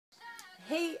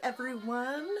Hey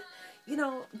everyone! You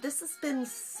know, this has been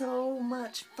so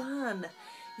much fun.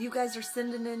 You guys are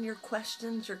sending in your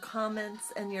questions, your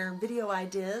comments, and your video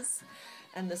ideas,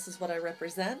 and this is what I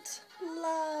represent.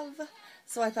 Love!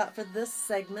 So I thought for this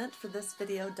segment, for this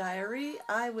video diary,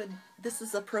 this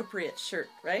is appropriate shirt,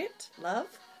 right? Love?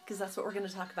 Because that's what we're going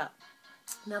to talk about.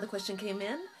 Now the question came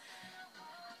in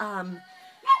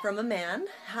from a man.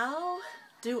 How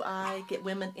do I get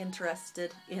women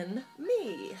interested in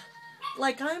me?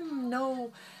 Like, I'm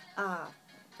no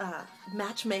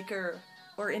matchmaker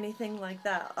or anything like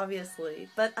that, obviously,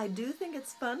 but I do think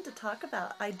it's fun to talk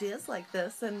about ideas like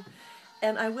this, and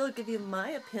I will give you my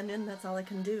opinion. That's all I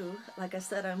can do. Like I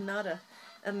said, I'm not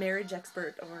a marriage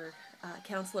expert or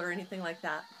counselor or anything like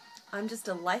that. I'm just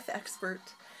a life expert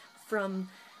from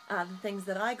the things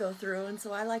that I go through, and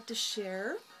so I like to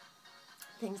share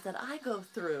things that I go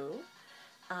through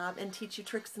and teach you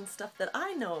tricks and stuff that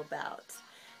I know about.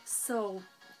 So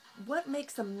what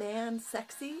makes a man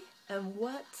sexy and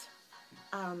what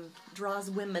draws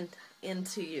women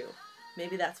into you?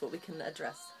 Maybe that's what we can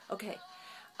address. Okay,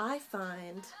 I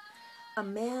find a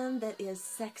man that is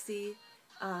sexy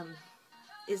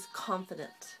is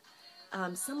confident.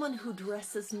 Someone who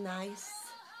dresses nice.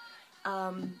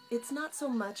 It's not so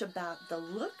much about the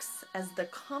looks as the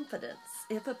confidence.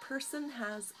 If a person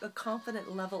has a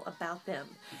confident level about them,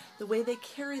 the way they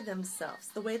carry themselves,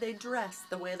 the way they dress,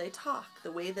 the way they talk,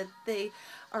 the way that they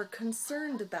are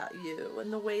concerned about you,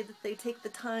 and the way that they take the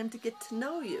time to get to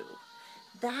know you,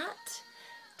 that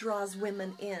draws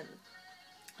women in.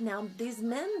 Now, these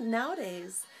men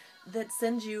nowadays that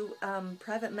send you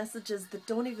private messages that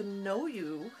don't even know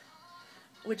you,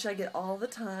 which I get all the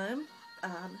time,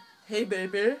 hey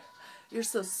baby, you're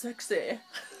so sexy.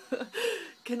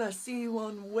 Can I see you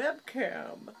on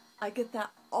webcam? I get that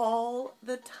all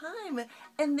the time,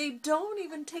 and they don't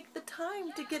even take the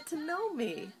time to get to know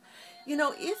me. You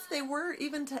know, if they were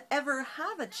even to ever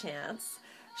have a chance,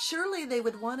 surely they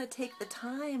would want to take the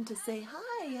time to say,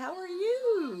 hi, how are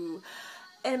you?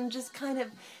 And just kind of,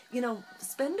 you know,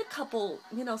 spend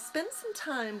some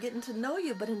time getting to know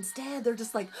you, but instead they're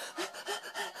just like,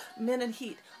 men in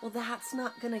heat. Well, that's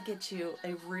not going to get you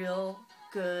a real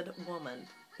good woman.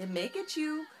 It may get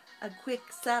you a quick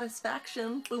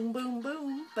satisfaction, boom, boom,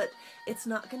 boom, but it's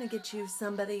not going to get you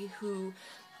somebody who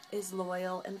is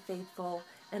loyal and faithful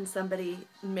and somebody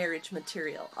marriage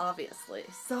material, obviously.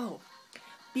 So,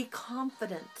 be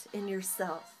confident in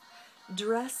yourself.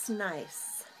 Dress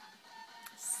nice.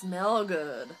 Smell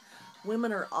good.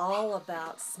 Women are all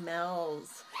about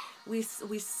smells. We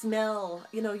smell,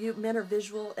 you know, men are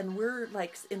visual, and we're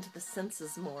like into the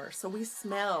senses more, so we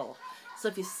smell. So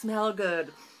if you smell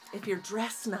good, if you're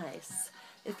dressed nice,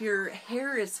 if your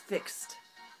hair is fixed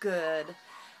good,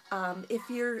 if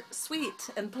you're sweet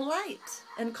and polite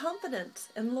and confident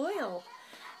and loyal,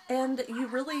 and you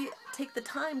really take the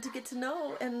time to get to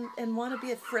know and want to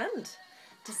be a friend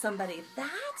to somebody,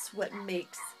 that's what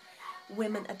makes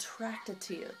women attracted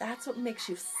to you. That's what makes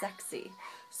you sexy.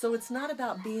 So it's not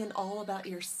about being all about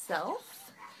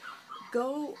yourself.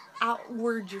 Go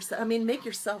outward yourself. I mean, make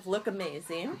yourself look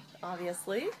amazing,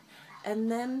 obviously. And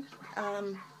then,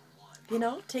 you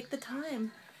know, take the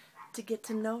time to get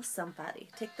to know somebody.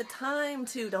 Take the time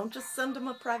to, don't just send them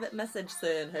a private message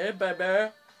saying, hey,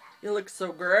 baby, you look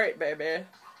so great, baby.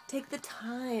 Take the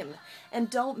time.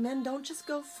 And men, don't just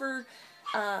go for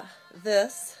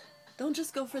this. Don't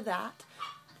just go for that.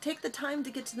 Take the time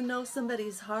to get to know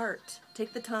somebody's heart.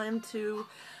 Take the time to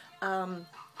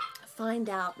find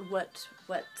out what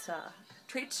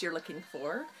traits you're looking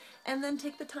for, and then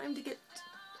take the time to get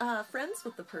friends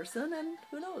with the person, and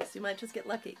who knows, you might just get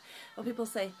lucky. Well, people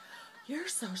say, you're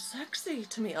so sexy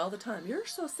to me all the time. You're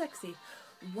so sexy.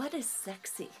 What is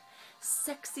sexy?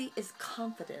 Sexy is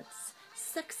confidence.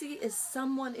 Sexy is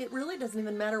someone, it really doesn't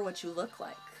even matter what you look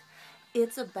like.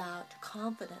 It's about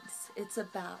confidence. It's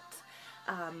about,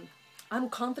 I'm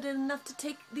confident enough to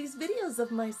take these videos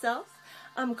of myself.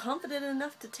 I'm confident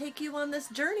enough to take you on this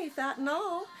journey, fat and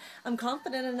all. I'm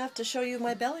confident enough to show you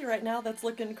my belly right now that's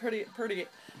looking pretty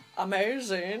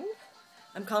amazing.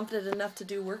 I'm confident enough to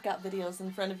do workout videos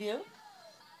in front of you.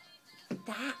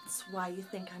 That's why you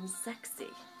think I'm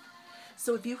sexy.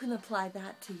 So if you can apply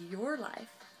that to your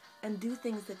life and do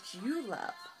things that you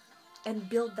love, and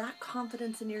build that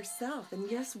confidence in yourself.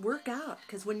 And yes, work out.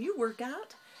 Because when you work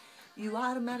out, you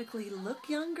automatically look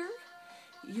younger.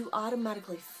 You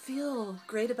automatically feel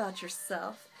great about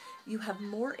yourself. You have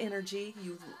more energy.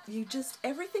 You just,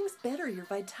 everything's better. Your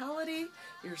vitality,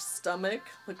 your stomach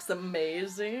looks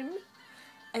amazing.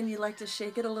 And you like to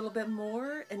shake it a little bit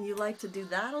more. And you like to do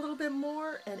that a little bit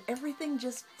more. And everything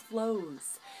just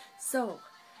flows. So,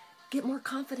 get more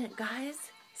confident, guys.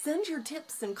 Send your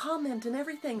tips and comment and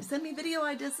everything. Send me video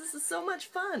ideas. This is so much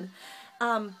fun.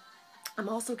 I'm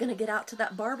also going to get out to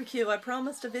that barbecue. I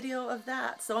promised a video of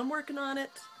that, so I'm working on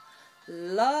it.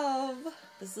 Love.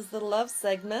 This is the love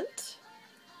segment.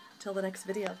 Till the next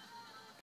video.